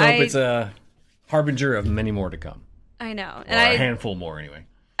though. Let's hope it's a harbinger of many more to come. I know, and a handful more anyway.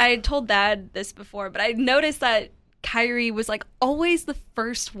 I told Dad this before, but I noticed that Kyrie was like always the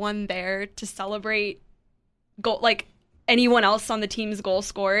first one there to celebrate goal, like anyone else on the team's goal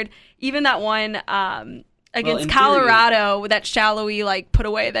scored. Even that one against Colorado that Shalloway like put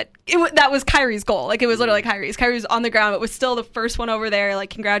away, that was Kyrie's goal. Like it was literally Kyrie's. Kyrie was on the ground, but was still the first one over there, like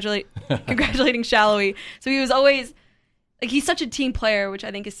congratulating Shalloway. So he was always like, he's such a team player, which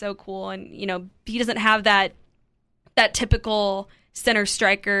I think is so cool. And he doesn't have that typical center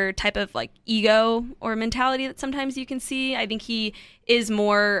striker type of like ego or mentality that sometimes you can see. I think he is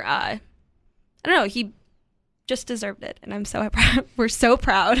more I don't know, he just deserved it, and I'm so proud. We're so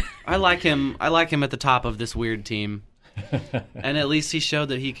proud. I like him at the top of this weird team. And at least he showed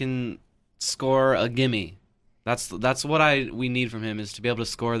that he can score a gimme. That's what we need from him, is to be able to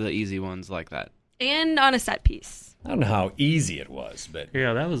score the easy ones like that. And on a set piece. I don't know how easy it was, but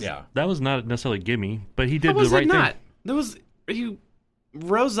that was not necessarily a gimme, but he did the right thing. He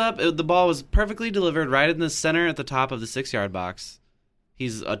rose up. The ball was perfectly delivered right in the center at the top of the 6-yard box.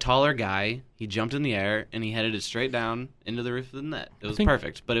 He's a taller guy. He jumped in the air, and he headed it straight down into the roof of the net. It was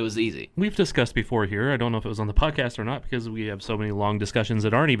perfect, but it was easy. We've discussed before here. I don't know if it was on the podcast or not, because we have so many long discussions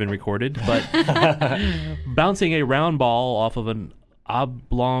that aren't even recorded, but bouncing a round ball off of an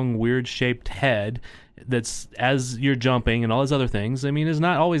oblong, weird-shaped head that's as you're jumping and all those other things, I mean, is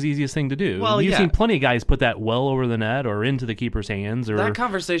not always the easiest thing to do. Well, You've seen plenty of guys put that well over the net or into the keeper's hands. Or that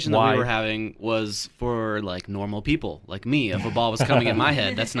conversation that we were having was for like normal people, like me. If a ball was coming at my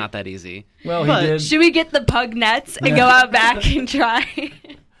head, that's not that easy. Well, he did. Should we get the pug nets and go out back and try?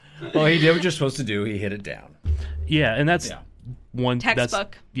 Well, he did what you're supposed to do. He hit it down. Yeah, and that's one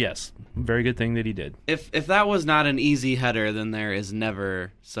textbook. Yes, very good thing that he did. If that was not an easy header, then there is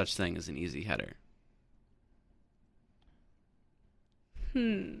never such thing as an easy header.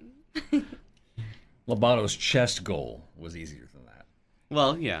 Lobato's chest goal was easier than that.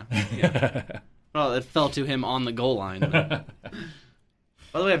 Well, yeah. Well, it fell to him on the goal line. By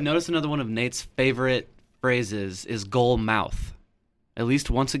the way, I've noticed another one of Nate's favorite phrases is goal mouth. At least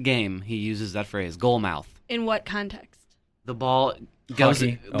once a game, he uses that phrase, goal mouth. In what context? The ball goes.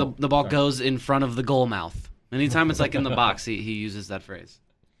 The ball goes in front of the goal mouth. Anytime it's like in the box, he uses that phrase.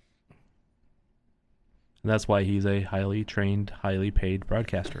 And that's why he's a highly trained, highly paid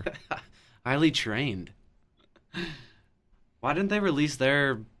broadcaster. Highly trained. Why didn't they release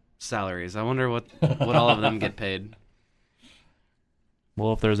their salaries? I wonder what all of them get paid.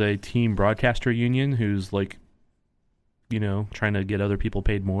 Well, if there's a team broadcaster union who's like, trying to get other people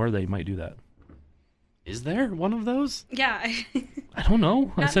paid more, they might do that. Is there one of those? Yeah. I don't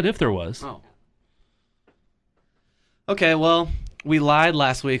know. I said if there was. Oh. Okay, well, we lied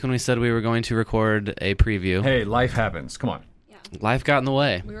last week when we said we were going to record a preview. Hey, life happens. Come on. Life got in the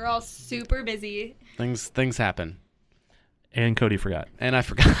way. We were all super busy. Things happen. And Cody forgot. And I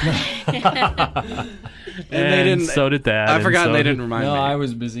forgot. and so did that. I forgot so they didn't remind me. No, I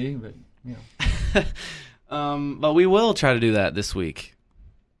was busy, but but we will try to do that this week.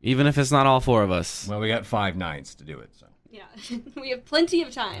 Even if it's not all four of us. Well, we got 5 nights to do it, so. Yeah. We have plenty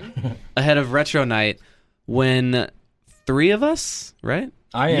of time. Ahead of Retro Night, when 3 of us, right?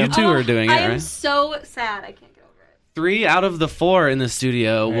 I am. You two are doing it, I am right? so sad. I can't get over it. 3 out of the 4 in the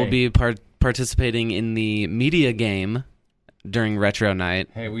studio will Hey. be participating in the media game during Retro Night.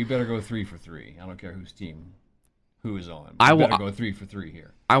 Hey, we better go 3 for 3. I don't care whose team, who is on. I We wa- better go 3 for 3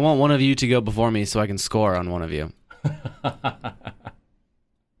 here. I want one of you to go before me so I can score on one of you.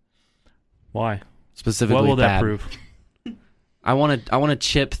 Why? Specifically, What will that Thad. prove? I want to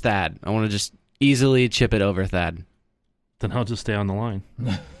chip Thad. I want to just easily chip it over Thad. Then I'll just stay on the line.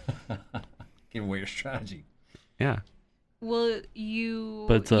 Give away your strategy. Yeah. Will you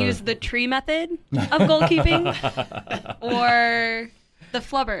But, use the tree method of goalkeeping or the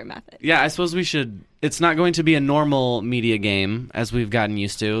flubber method? Yeah, I suppose we should. It's not going to be a normal media game as we've gotten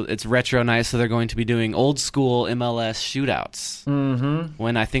used to. It's Retro Night, so they're going to be doing old school MLS shootouts. Mm-hmm.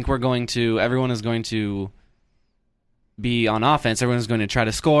 When I think everyone is going to be on offense. Everyone's going to try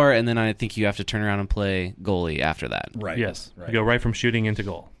to score, and then I think you have to turn around and play goalie after that. Right. Yes. Right. You go right from shooting into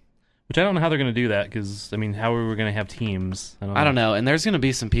goal. Which I don't know how they're going to do that because, I mean, how are we going to have teams? I don't know. And there's going to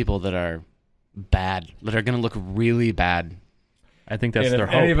be some people that are bad, that are going to look really bad. I think that's And their if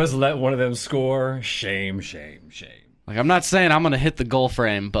hope. any of us let one of them score, shame, shame, shame. Like, I'm not saying I'm going to hit the goal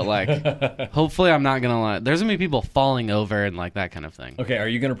frame, but, like, hopefully I'm not going to. There's going to be people falling over and, like, that kind of thing. Okay, are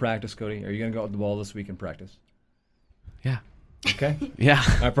you going to practice, Cody? Are you going to go out with the ball this week and practice? Yeah. Okay. Yeah.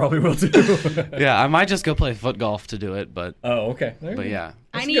 I probably will too. Yeah, I might just go play foot golf to do it, but. Oh, okay. But yeah.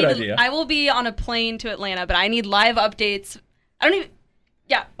 That's a good idea. I will be on a plane to Atlanta, but I need live updates. I don't even.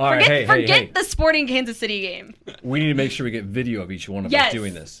 Yeah. All right, forget hey. the Sporting Kansas City game. We need to make sure we get video of each one of Yes. us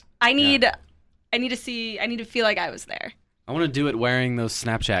doing this. I need to see. I need to feel like I was there. I want to do it wearing those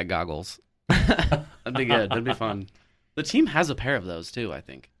Snapchat goggles. That'd be good. That'd be fun. The team has a pair of those too, I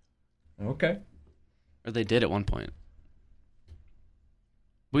think. Okay. Or they did at one point.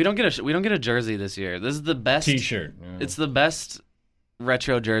 We don't get a jersey this year. This is the best T-shirt. It's the best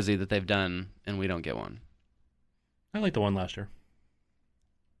retro jersey that they've done, and we don't get one. I like the one last year.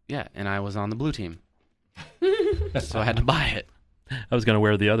 Yeah, and I was on the blue team, so I had to buy it. I was going to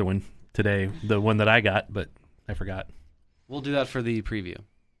wear the other one today, the one that I got, but I forgot. We'll do that for the preview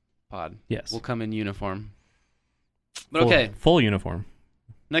pod. Yes. We'll come in uniform. But okay, Full uniform.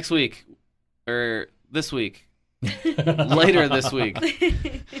 next week, or this week, later this week,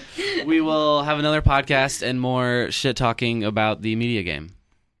 we will have another podcast and more shit talking about the media game.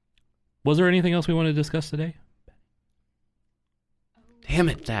 Was there anything else we want to discuss today? Damn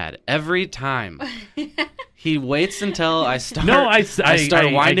it, Dad! Every time he waits until I start. No, I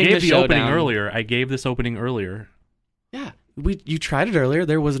start winding gave the the show opening down. earlier. I gave this opening earlier. Yeah, you tried it earlier.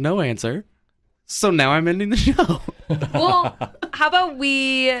 There was no answer, so now I'm ending the show. Well, how about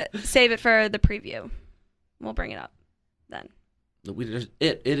we save it for the preview? We'll bring it up then.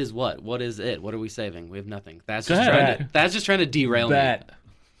 It is what? What is it? What are we saving? We have nothing. That's Go just ahead. that's just trying to derail me. Bet.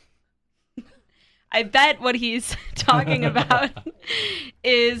 I bet what he's talking about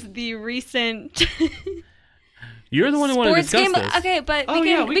is the recent You're the one who wanted to sports discuss game. this. Okay, but Oh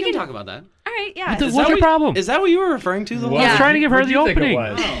yeah, we can can talk about that. All right, yeah. What's Is that your what- problem? Is that what you were referring to? The whole I was Yeah. trying to give her What the do you think it opening.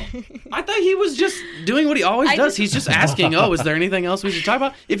 was? I thought he was just doing what he always I does. just- He's just asking, "Oh, is there anything else we should talk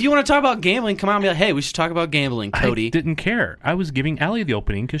about?" If you want to talk about gambling, come out and be like, "Hey, we should talk about gambling, Cody." I didn't care. I was giving Allie the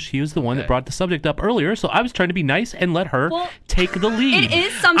opening because she was the one Okay. that brought the subject up earlier, so I was trying to be nice and let her Well, take the lead. it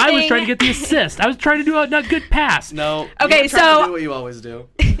is something- I was trying to get the assist. I was trying to do a good pass. No. Okay, you're trying to so- do what you always do.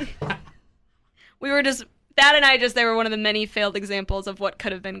 We were just Thad and I they were one of the many failed examples of what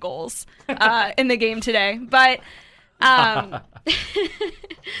could have been goals in the game today. But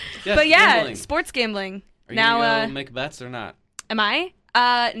Yes, but yeah, gambling. sports gambling. Are you now gonna go make bets or not? am I?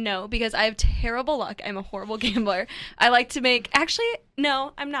 No, because I have terrible luck. I'm a horrible gambler. I like to make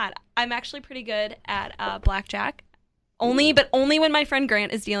no, I'm not. I'm actually pretty good at blackjack. Only when my friend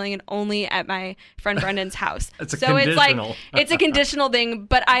Grant is dealing, and only at my friend Brendan's house. It's a so it's like conditional. it's a conditional thing.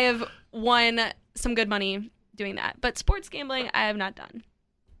 But I have won some good money doing that. But sports gambling, I have not done.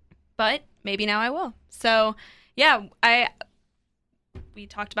 But maybe now I will. So yeah, we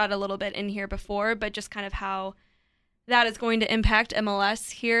talked about it a little bit in here before, but just kind of how that is going to impact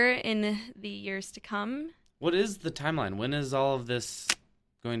MLS here in the years to come. What is the timeline? When is all of this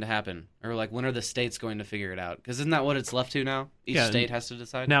going to happen? Or, like, when are the states going to figure it out? Because isn't that what it's left to now? Each state has to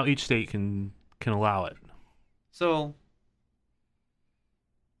decide? Now each state can allow it. So,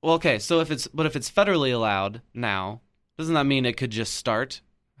 well, okay, so if it's federally allowed now, doesn't that mean it could just start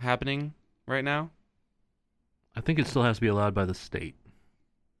happening right now? I think it still has to be allowed by the state.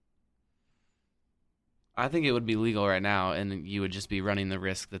 I think it would be legal right now, and you would just be running the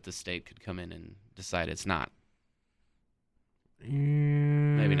risk that the state could come in and decide it's not.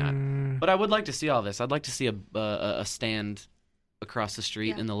 Maybe not. But I would like to see all this. I'd like to see a stand across the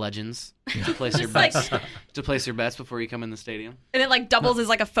street in the Legends to place your bets to place your bets before you come in the stadium. And it like doubles as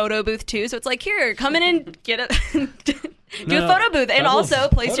like a photo booth too. So it's like, here, come in and get a do a photo booth and also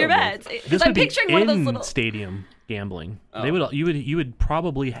place your bets. This I'm would be picturing one of those in little stadium gambling. Oh. You would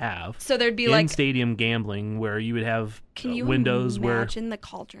probably have So there'd be in like stadium gambling where you would have Can you windows where imagine the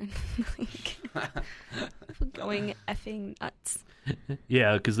cauldron going effing nuts?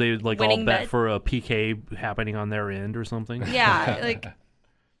 yeah, because they would like all Winning bet bet. for a PK happening on their end or something. Yeah, like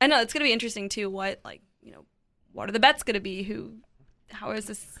I know it's gonna be interesting too. What what are the bets gonna be? How is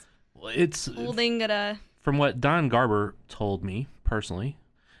this It's holding gonna? from what Don Garber told me personally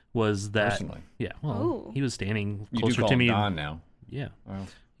was that Personally? yeah, well, Oh. he was standing You do closer call to him me. Don now. Yeah, Wow.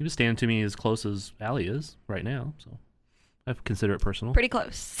 he was standing to me as close as Allie is right now, so I consider it personal. Pretty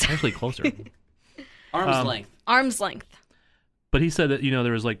close. Actually closer. Arm's length. Arm's length. But he said that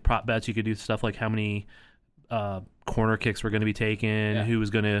there was like prop bets. You could do stuff like how many corner kicks were going to be taken, who was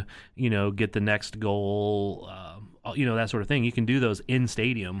going to get the next goal, that sort of thing. You can do those in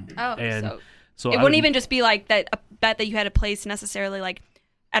stadium. Oh, and so it wouldn't even just be like that a bet that you had to place necessarily like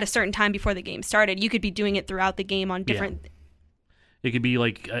at a certain time before the game started. You could be doing it throughout the game on different. It could be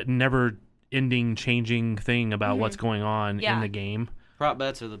like a never-ending, changing thing about what's going on in the game. Prop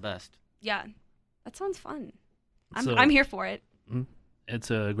bets are the best. Yeah, that sounds fun. So- I'm here for it. It's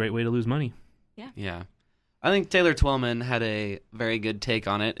a great way to lose money. Yeah. I think Taylor Twellman had a very good take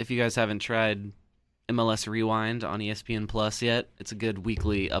on it. If you guys haven't tried MLS Rewind on ESPN Plus yet, it's a good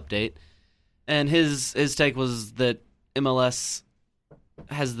weekly update. And his take was that MLS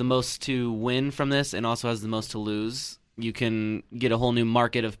has the most to win from this and also has the most to lose. You can get a whole new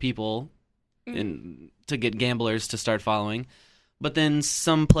market of people to get gamblers to start following. But then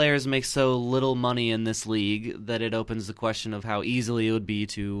some players make so little money in this league that it opens the question of how easily it would be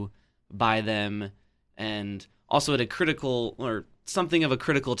to buy them, and also at a critical or something of a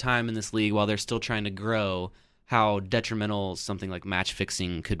critical time in this league while they're still trying to grow, how detrimental something like match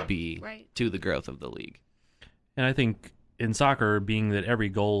fixing could be to the growth of the league. And I think in soccer, being that every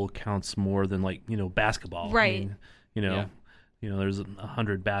goal counts more than basketball. Right. I mean, there's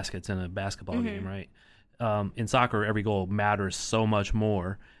 100 baskets in a basketball game, right? In soccer, every goal matters so much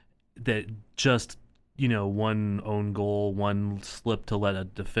more that just, one own goal, one slip to let a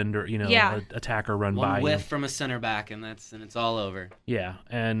defender, attacker run by One whiff you. from a center back, and it's all over. Yeah,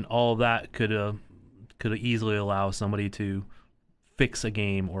 and all that could easily allow somebody to fix a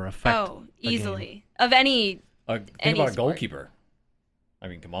game or affect a easily. game. Of any Think about a sport. goalkeeper. I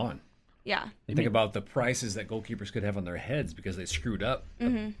mean, come on. Yeah. You think about the prices that goalkeepers could have on their heads because they screwed up.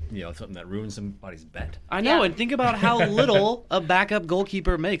 Something that ruined somebody's bet. I know, and think about how little a backup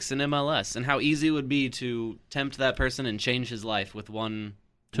goalkeeper makes in MLS and how easy it would be to tempt that person and change his life with one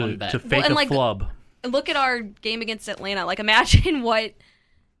bet. To fake a flub. Look at our game against Atlanta. Like, imagine what,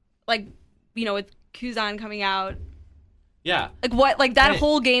 with Kuzan coming out. Yeah. That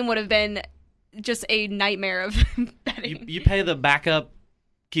whole game would have been just a nightmare of betting. You pay the backup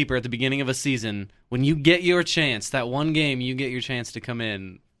keeper at the beginning of a season. When you get your chance, that one game you get your chance to come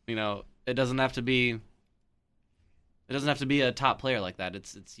in, it doesn't have to be a top player like that.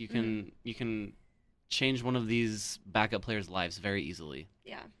 You can change one of these backup players' lives very easily.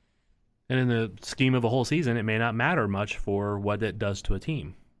 Yeah. And in the scheme of a whole season, it may not matter much for what it does to a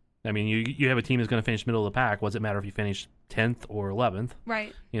team. I mean, you have a team that's going to finish middle of the pack. What does it matter if you finish 10th or 11th?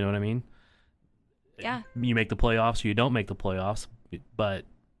 Right. You know what I mean? Yeah. You make the playoffs or you don't make the playoffs. But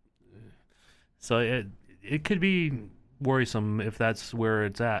so it could be worrisome if that's where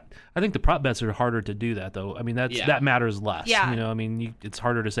it's at. I think the prop bets are harder to do that, though. I mean, that matters less. Yeah. I mean, it's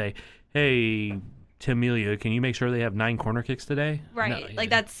harder to say, hey, Tim Melia, can you make sure they have 9 corner kicks today? Right. No,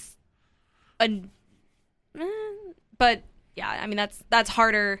 That's but yeah, I mean that's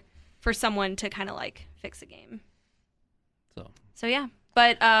harder for someone to kind of fix a game. So yeah,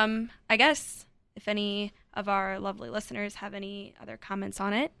 but I guess if any of our lovely listeners have any other comments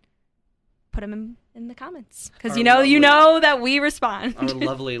on it, put them in the comments because you know that we respond. Our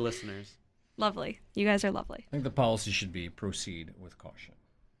lovely listeners. Lovely. You guys are lovely. I think the policy should be proceed with caution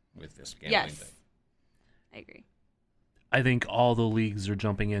with this gambling Yes. thing. I agree. I think all the leagues are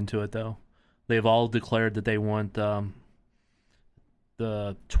jumping into it, though. They've all declared that they want the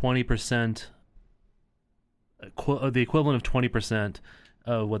 20%, the equivalent of 20%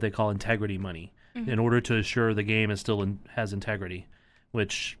 of what they call integrity money, in order to assure the game is still has integrity,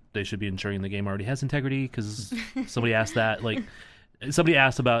 which they should be ensuring the game already has integrity, because somebody asked that. Like, somebody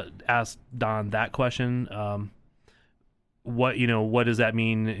asked Don that question. What does that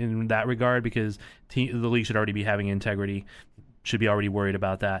mean in that regard? Because the league should already be having integrity, should be already worried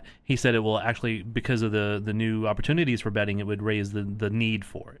about that. He said it will actually, because of the new opportunities for betting, it would raise the need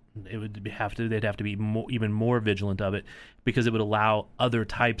for it. They'd have to be even more vigilant of it, because it would allow other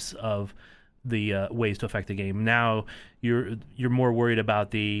types of the ways to affect the game. Now you're more worried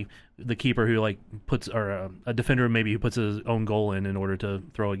about the keeper who puts, or a defender maybe who puts his own goal in order to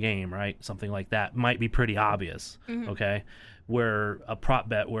throw a game, right? Something like that might be pretty obvious. Okay, where a prop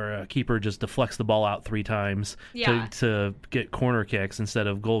bet where a keeper just deflects the ball out 3 times to get corner kicks instead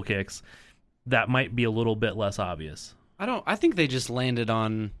of goal kicks, that might be a little bit less obvious. I think they just landed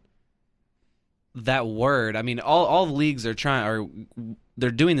on that word. I mean, all the leagues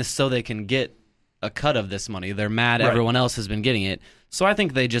they're doing this so they can get a cut of this money. They're mad everyone else has been getting it. So I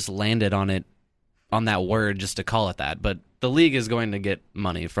think they just landed on that word just to call it that. But the league is going to get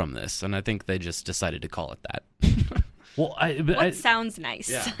money from this, and I think they just decided to call it that. Well, sounds nice.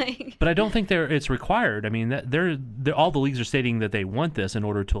 Yeah. But I don't think it's required. I mean, all the leagues are stating that they want this in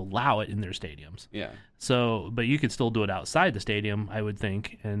order to allow it in their stadiums. Yeah. So, but you could still do it outside the stadium, I would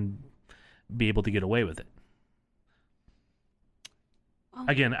think, and be able to get away with it.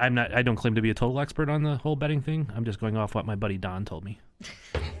 Again, I don't claim to be a total expert on the whole betting thing. I'm just going off what my buddy Don told me.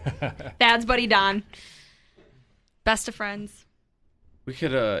 Dad's buddy Don. Best of friends. We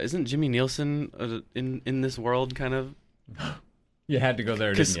could. Isn't Jimmy Nielsen in this world kind of? You had to go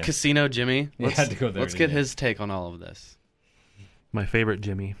there, didn't you? Casino Jimmy. You had to go there. Let's get his take on all of this. My favorite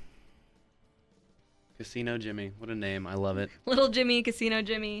Jimmy. Casino Jimmy. What a name. I love it. Little Jimmy, Casino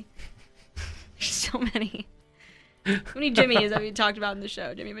Jimmy. There's so many. How many Jimmys have we talked about in the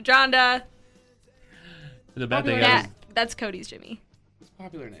show? Jimmy Madronda. The bad thing is, that's Cody's Jimmy. It's a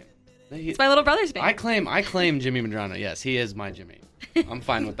popular name. It's my little brother's name. I claim Jimmy Madronda. Yes, he is my Jimmy. I'm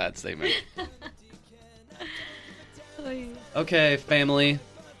fine with that statement. Okay, family.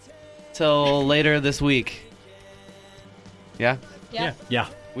 Till later this week. Yeah? Yeah.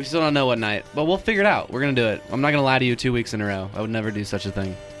 We still don't know what night, but we'll figure it out. We're going to do it. I'm not going to lie to you 2 weeks in a row. I would never do such a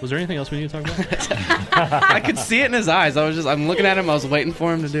thing. was there anything else we need to talk about? I could see it in his eyes. I'm looking at him. I was waiting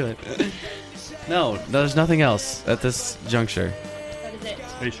for him to do it. No, there's nothing else at this juncture. That is it.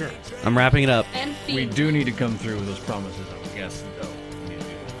 Are you sure? I'm wrapping it up. And We do need to come through with those promises on guests, though. We need to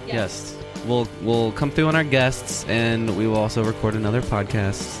do that. Yes. We'll come through on our guests, and we will also record another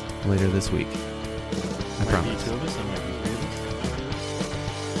podcast later this week. I promise. 2 of us, might be 3 of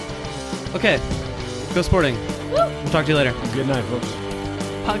us. Okay. Go sporting. We'll talk to you later. Good night, folks.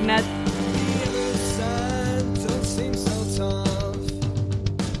 Pugnet. Don't seem so tough.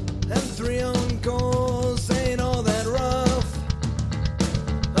 And 3 own goals ain't all that rough.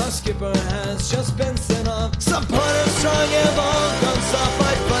 Our skipper has just been sent off. Supporters strong have all gone soft.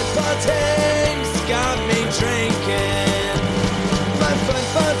 My football team's got me drinking. My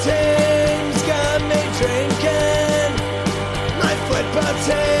football team's got me drinking. My football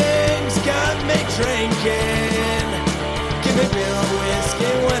team's got me drinking. Give me beer or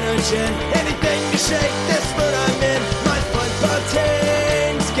whiskey, wine or gin. Anything to shake this mood I'm in. My football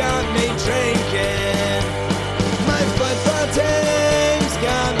team's got me drinking. My football team's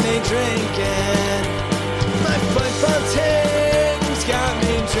got me drinking. My football team's got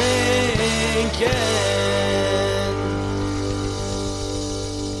me drinking.